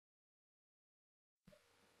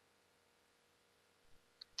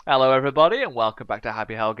Hello everybody and welcome back to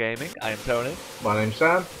Happy Hell Gaming. I am Tony. My name's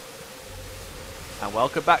Sam. And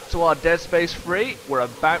welcome back to our Dead Space 3. We're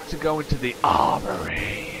about to go into the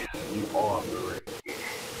Armory. The Armory.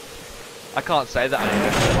 I can't say that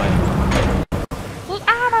anymore. The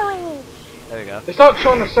Armory! There we go. It's like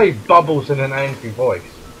trying to say bubbles in an angry voice.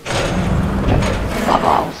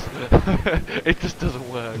 Bubbles! It just doesn't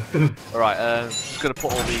work. Alright, I'm just going to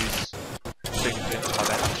put all these things into my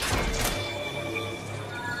bench.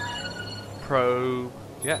 Probe.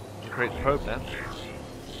 Yeah, you create the probe then.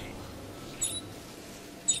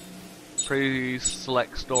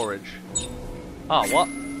 Pre-select storage. Oh, what?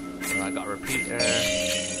 Oh, I got a repeater.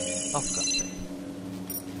 Oh, for God's sake.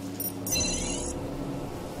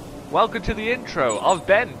 Welcome to the intro of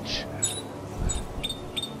Bench.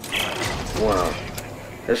 Wow,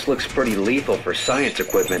 this looks pretty lethal for science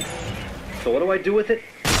equipment. So what do I do with it?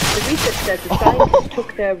 The research says the scientists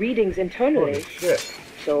took their readings internally. Holy shit.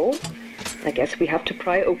 So, I guess we have to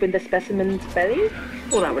pry open the specimen's belly?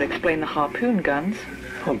 Well, that would explain the harpoon guns.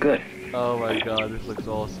 Oh, good. Oh my god, this looks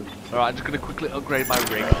awesome. Alright, I'm just going to quickly upgrade my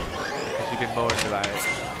rig. Because you've been moaning about it.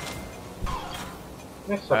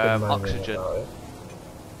 Yes, I've been moaning Oxygen. about it.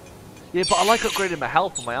 Yeah, but I like upgrading my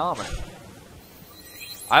health and my armor.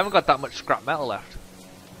 I haven't got that much scrap metal left.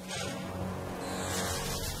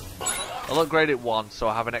 I'll upgrade it once so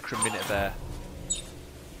I have an extra minute there.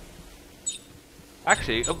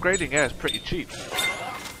 Actually, upgrading air is pretty cheap.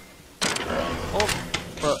 Oh,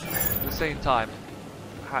 but at the same time,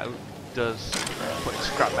 how does putting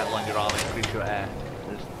scrap metal on your armor increase your air?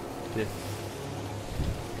 The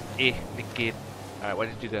game. Alright, where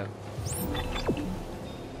did you go?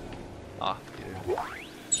 Ah, you.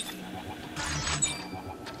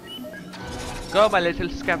 Go, my little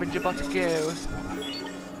scavenger bot, go.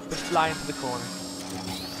 Just fly into the corner.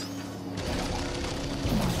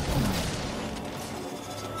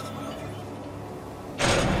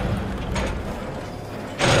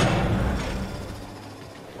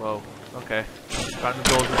 Whoa, okay. Random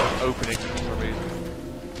doors are just opening for some reason.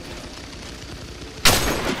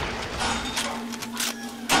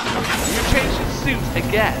 You changed your suit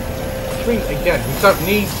again? Again, we don't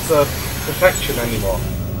need the protection anymore.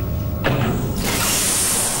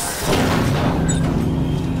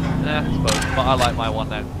 Yeah, I suppose, but I like my one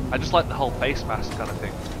now. I just like the whole face mask kind of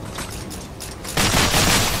thing.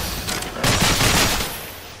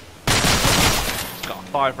 It's got a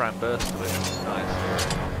 5-round burst to it, which is nice.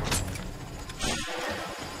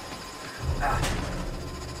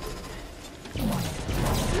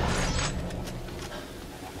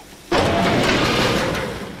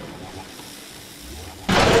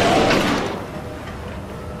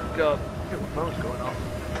 God, my phone's going off.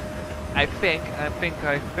 I think,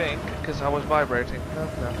 because I was vibrating. No,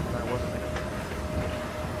 that wasn't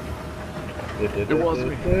me. It was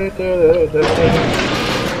me.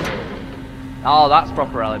 Oh, that's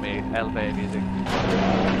proper elevator music.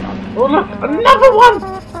 Oh look, another one!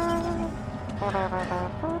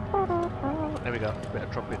 There we go, bit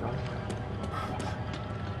of trumpet noise.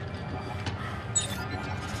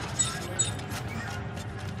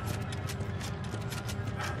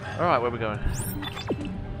 Alright, where are we going?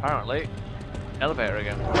 Apparently, elevator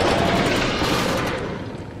again.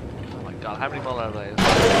 Oh my god, how many more elevators?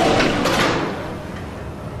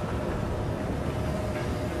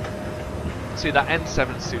 See, that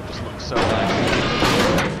N7 suit just looks so nice.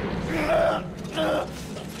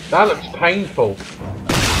 That looks painful.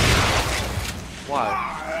 Why?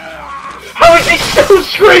 How is he still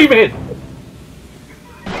screaming?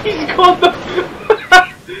 He's got the...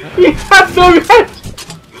 he had no head!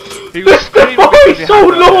 He was This screaming because he defies had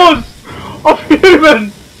all no head. laws of human!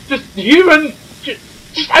 Just human...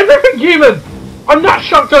 Just everything human! I'm not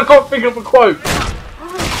shocked I can't think of a quote!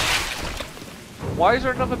 Why is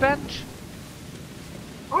there another bench?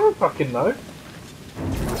 I don't fucking know.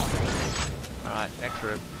 Alright, next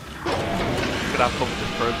room. We're gonna have fun with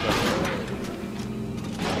this program.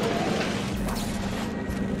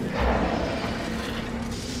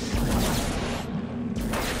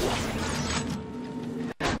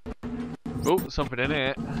 Oh, there's something in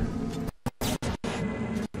it.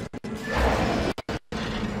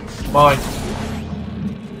 Mine.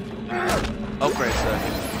 Upgrade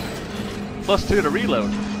circuit. +2 to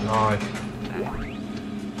reload. Nice.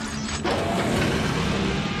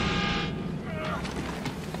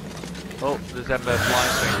 Oh, there's them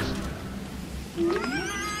flying things.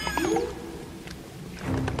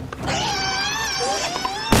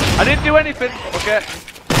 I didn't do anything! Okay.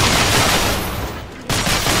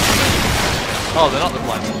 Oh, they're not the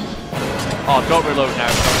flying ones. Oh, don't reload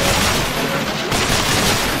now.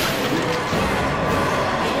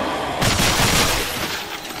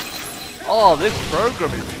 Oh, this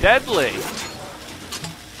program is deadly.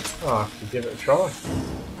 Oh, I have to give it a try.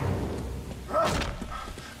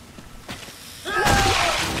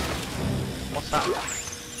 What's that?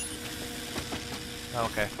 Oh,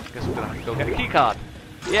 okay, guess we're gonna have to go get a key card.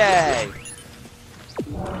 Yay!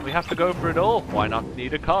 We have to go for it all. Why not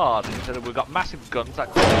need a card? Instead of we've got massive guns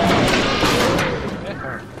that could...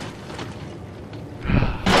 Yeah.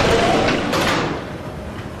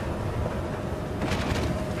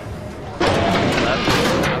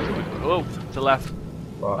 Oh, to left.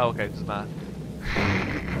 What? Oh, okay, it's mad.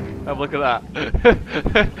 Have a look at that.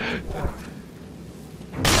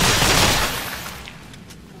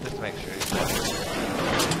 Just to make sure he's dead.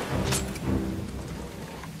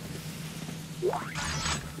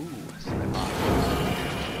 Ooh, sniper.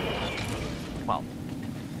 Well,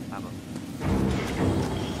 ammo.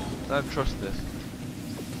 Don't trust this.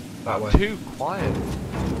 That way. Too quiet.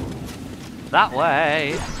 That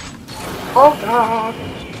way. Oh god!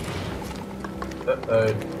 Uh-oh.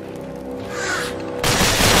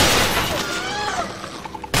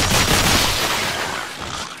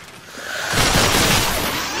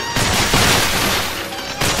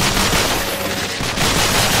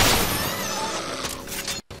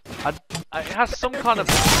 It has some kind of...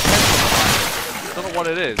 I don't know what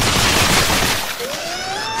it is. It,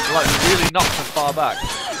 like really knocks them far back.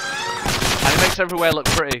 And it makes everywhere look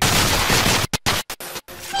pretty.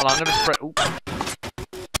 Hold on, I'm gonna spray... Ooh.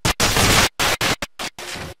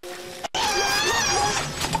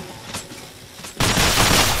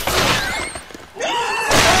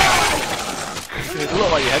 It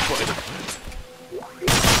looked like your head put it.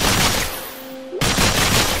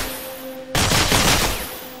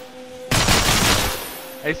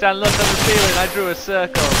 Hey Stan, look at the ceiling, I drew a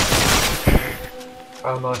circle.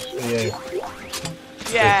 How nice for you.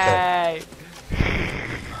 Yay!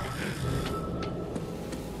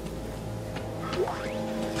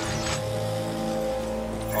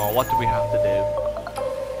 Oh, what do we have to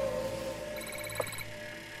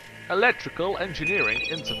do? Electrical engineering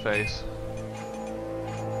interface.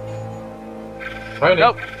 Tony,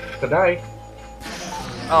 Nope. today.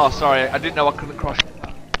 Oh, sorry, I didn't know I couldn't cross.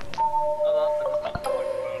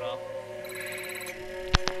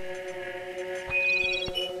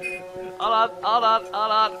 Hold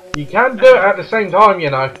on. You can do it at the same time, you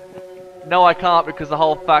know. No, I can't because the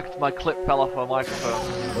whole fact my clip fell off my microphone.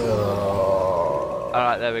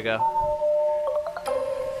 Alright, there we go.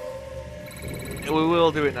 We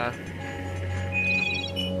will do it now.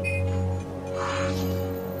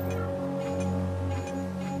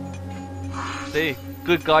 See?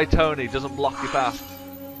 Good guy Tony doesn't block your path.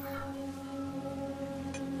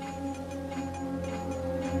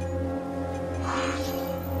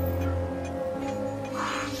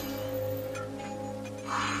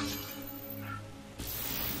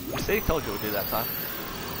 See, told you we'd do that time.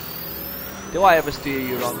 Do I ever steer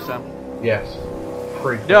you wrong, Sam? Yes.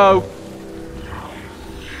 Freak. No!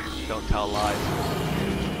 Don't tell lies.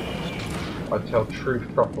 I tell truth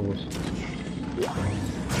truffles.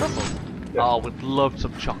 Truffles? Yes. Oh, we'd love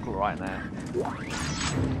some chocolate right now.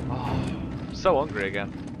 Oh, I'm so hungry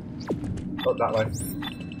again. Look that way.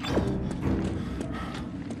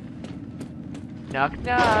 Knock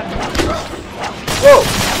knock! Whoa!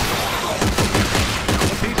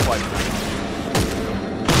 What's he swiping at?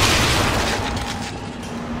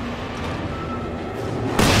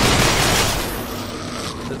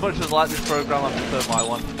 As much as I like this program, I prefer my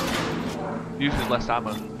one. Uses less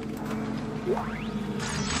ammo.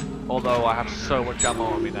 Although I have so much ammo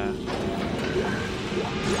on me now.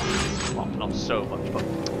 Well, not so much, but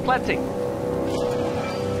plenty!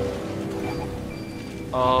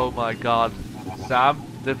 Oh my god. Sam,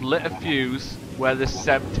 they've lit a fuse where there's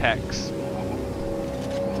Semtex.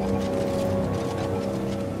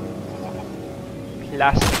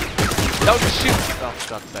 Plastic. Don't shoot! Oh, for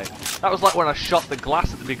God's sake. That was like when I shot the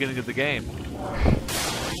glass at the beginning of the game.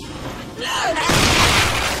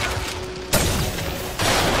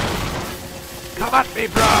 Come at me,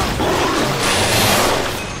 bro!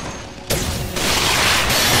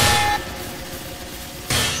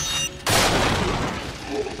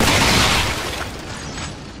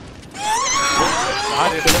 I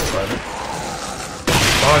did it all right.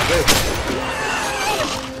 Oh,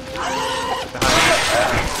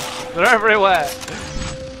 They're everywhere!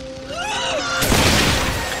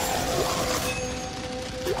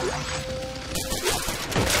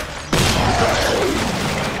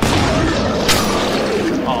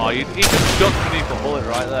 Oh, he just ducked beneath the bullet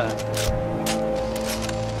right there.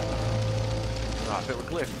 Right, I think we're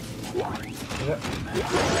clear.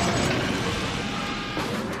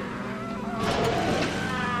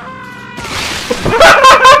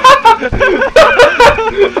 Just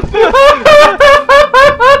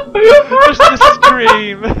the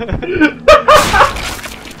scream.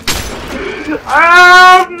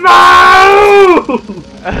 Oh no!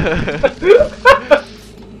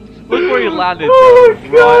 Look where you landed, Oh my though,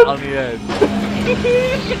 right God. on the edge.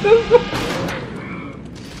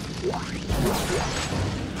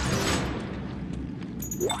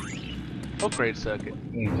 Upgrade circuit.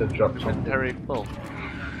 Need to drop something. Inventory full.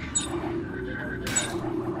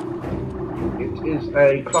 It is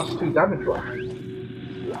a class 2 damage rock.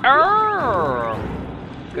 Arrgh!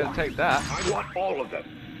 Gonna take that. I want all of them.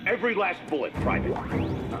 Every last bullet, Private.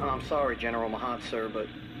 I'm sorry, General Mahant, sir, but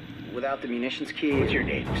without the munitions key... What's your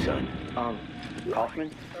name, son? Kaufman,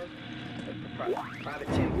 sir? Private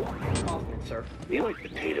Tim Kaufman, sir. You like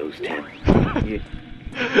potatoes, Tim? Yes,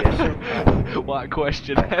 sir. What a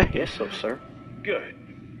question. Yes, sir. Good.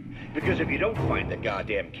 Because if you don't find the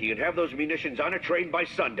goddamn key and have those munitions on a train by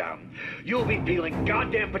sundown, you'll be peeling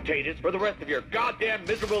goddamn potatoes for the rest of your goddamn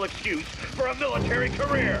miserable excuse for a military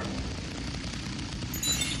career.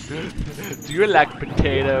 Do you like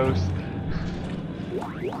potatoes?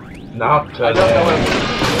 Not I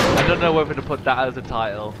don't know whether to put that as a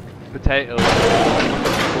title. Potatoes.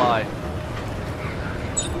 Fly.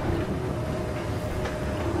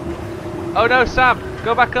 Oh no, Sam!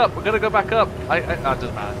 Go back up. We're gonna go back up. It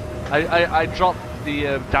doesn't matter. I dropped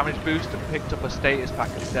the damage boost and picked up a status pack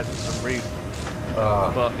instead for some reason.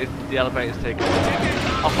 But the elevator's taken.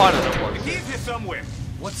 I'll find another one. He's here somewhere.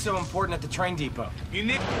 What's so important at the train depot? You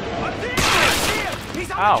need.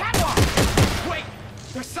 He's on Ow. the catwalk. Wait,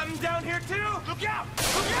 there's something down here too. Look out!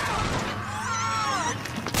 Look out!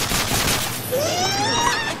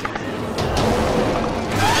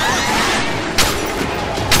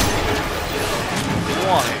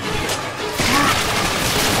 Why?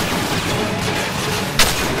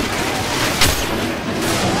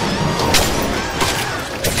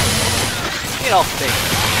 Get off me!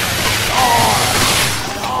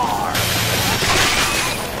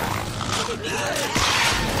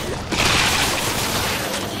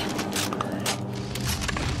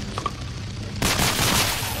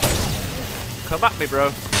 Come at me, bro.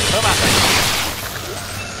 Come at me.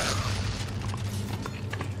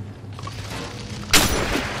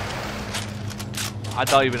 I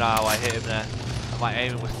don't even know how I hit him there. My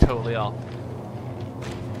aiming was totally off.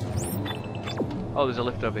 Oh, there's a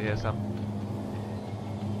lift over here, Sam.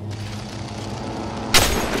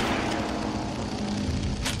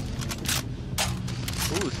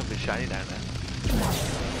 Ooh, there's something shiny down there.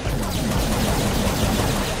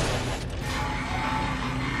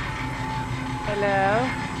 Hello,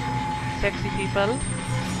 sexy people.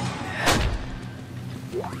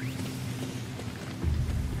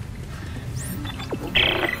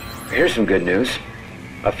 Here's some good news.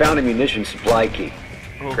 I found a munition supply key.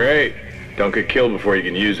 Great. Don't get killed before you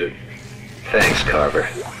can use it. Thanks, Carver.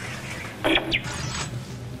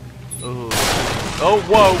 Ooh. Oh,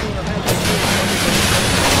 whoa!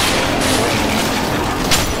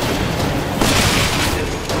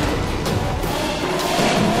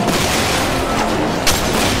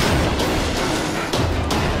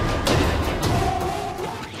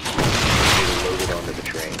 Loaded onto the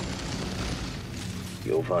train.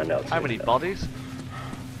 You'll find out. How soon many enough. bodies?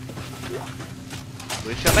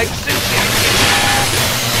 We shall make sushi!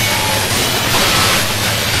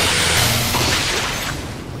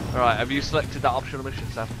 Alright, have you selected that optional mission,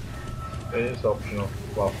 Sam? It is optional.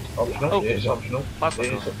 Well, optional? Oh. It is optional. That's It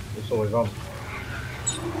is, optional. it's always on.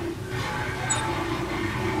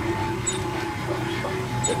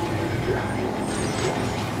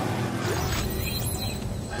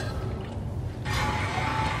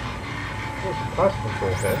 What's the class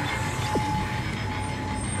control here?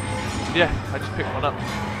 Yeah, I just picked one up.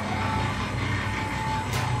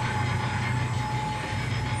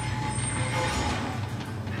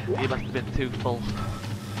 He must have been too full.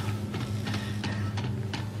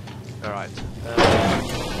 Alright.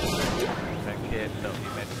 Medkit, don't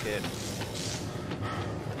need medkit.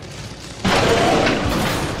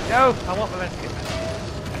 No! I want my medkit.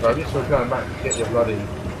 Right, so we're going back to get your bloody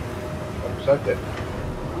circuit.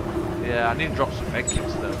 Yeah, I need to drop some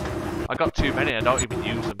medkits though. I got too many, I don't even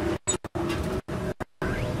use them.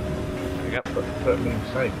 There we go. But that means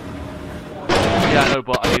safe. Yeah, I know,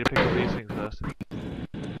 but I need to pick up these things first.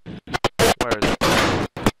 Where is it?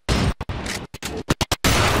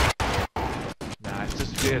 Nah, it's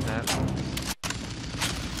disappeared now.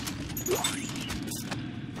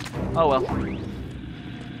 Oh well.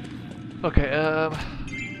 Okay,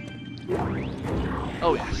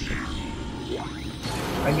 oh yes.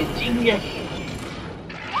 I'm a genius!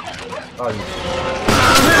 Oh,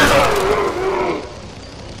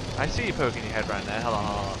 I see you poking your head around there. Hello,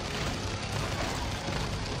 hello.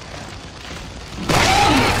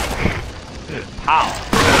 Pow!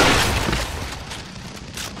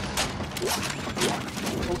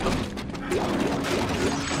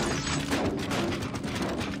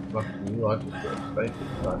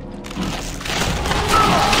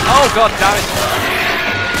 Oh god damn it!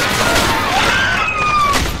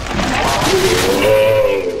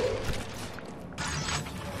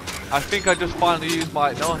 I think I just finally used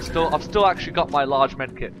my I've still actually got my large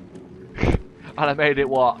medkit. And I made it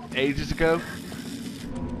what, ages ago?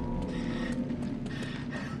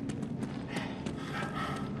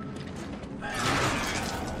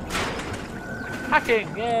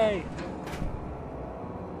 Hacking! Yay!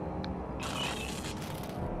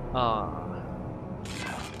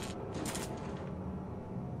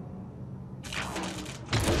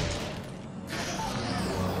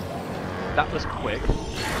 That was quick.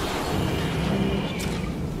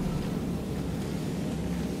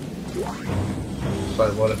 So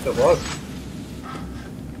what if it was?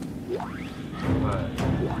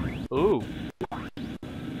 Ooh.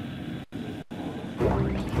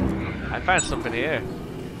 I found something here.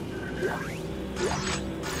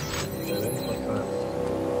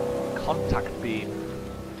 Contact beam.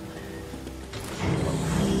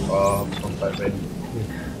 Oh, contact beam.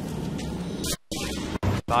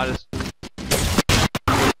 I just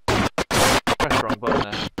pressed the wrong button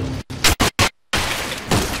there.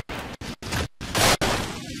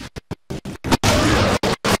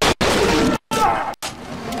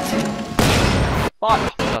 Fuck!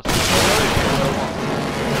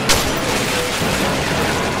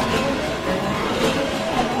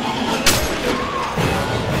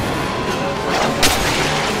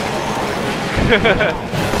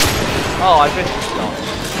 Oh, I missed the shot.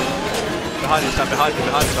 Behind you, Sam, behind you,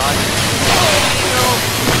 behind you, behind you.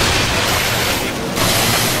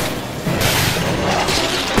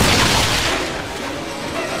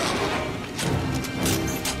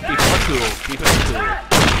 Keep it cool, keep it cool.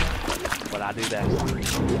 What I do best.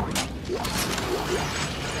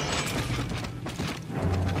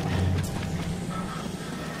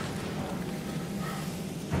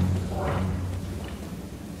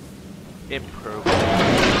 Improve.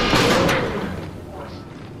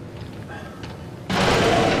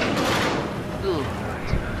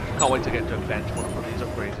 Can't wait to get to a bench one of these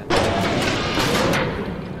upgrades in.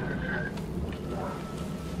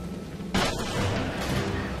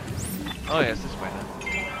 Oh yes, this way now.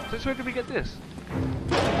 Since where did we get this?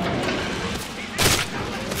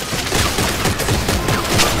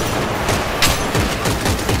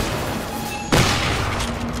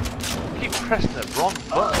 Keep pressing the wrong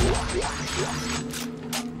button.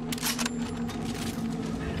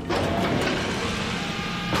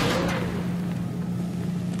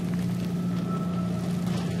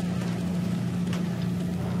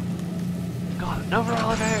 Another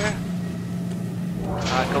elevator!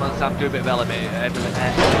 Alright, come on Sam, do a bit of elevator.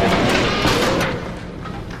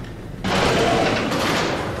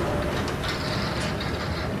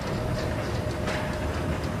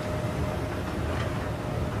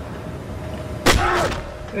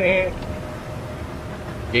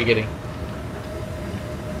 Giggity.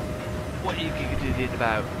 What are you giggity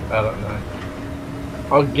about? I don't know.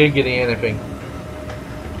 I'll giggity anything.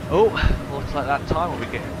 Oh, looks like that time when we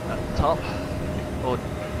get at the top. Or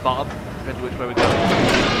bottom, depending which way we go.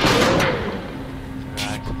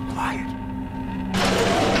 Right. Quiet.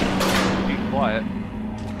 Be quiet.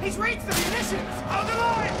 He's reached the munitions! On the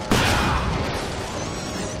line!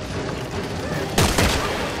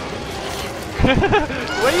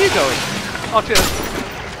 Where are you going? Oh, cheers.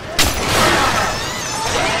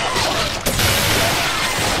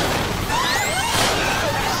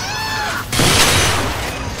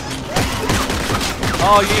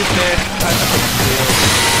 Oh, you missed.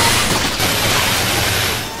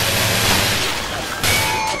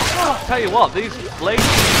 Oh, tell you what, these blades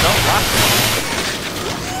don't last long.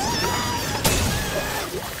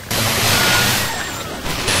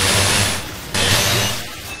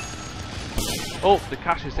 Oh, the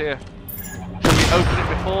cache is here. Should we open it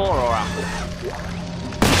before or after?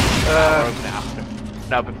 Open it after.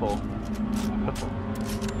 No, before. Before.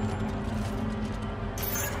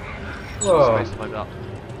 Whoa. Space have I got?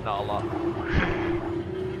 Not a lot.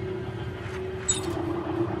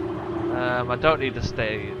 I don't need to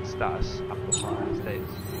stay in status. Amplifier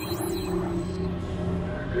status.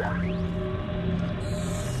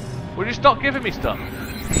 Will you stop giving me stuff?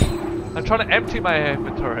 I'm trying to empty my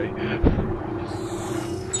inventory.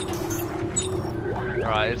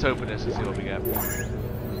 Alright, let's open this and see what we get.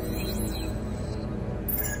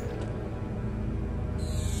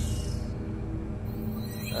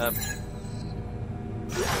 There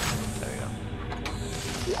we go.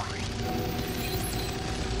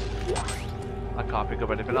 I can't pick up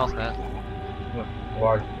anything else now.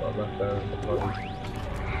 Why got left there?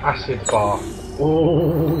 Acid bar.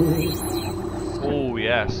 Oh. Oh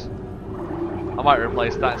yes. I might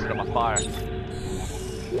replace that instead of my fire.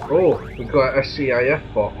 Oh, we've got a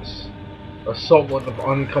SCAF box. Assortment of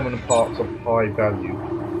uncommon parts of high value.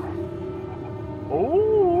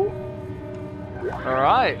 Ooh.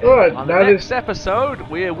 Alright. Alright, On the that next is- episode,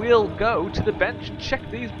 we'll go to the bench and check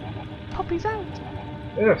these puppies out.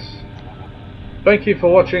 Yes. Thank you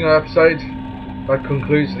for watching our episode. That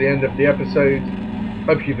concludes the end of the episode.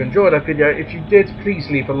 Hope you've enjoyed our video. If you did, please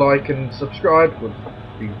leave a like and subscribe. Would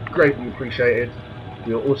be greatly appreciated.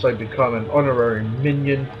 You'll also become an honorary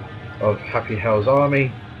minion of Happy Hell's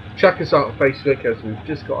Army. Check us out on Facebook as we've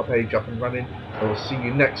just got a page up and running. And we'll see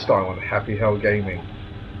you next time on Happy Hell Gaming.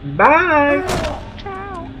 Bye!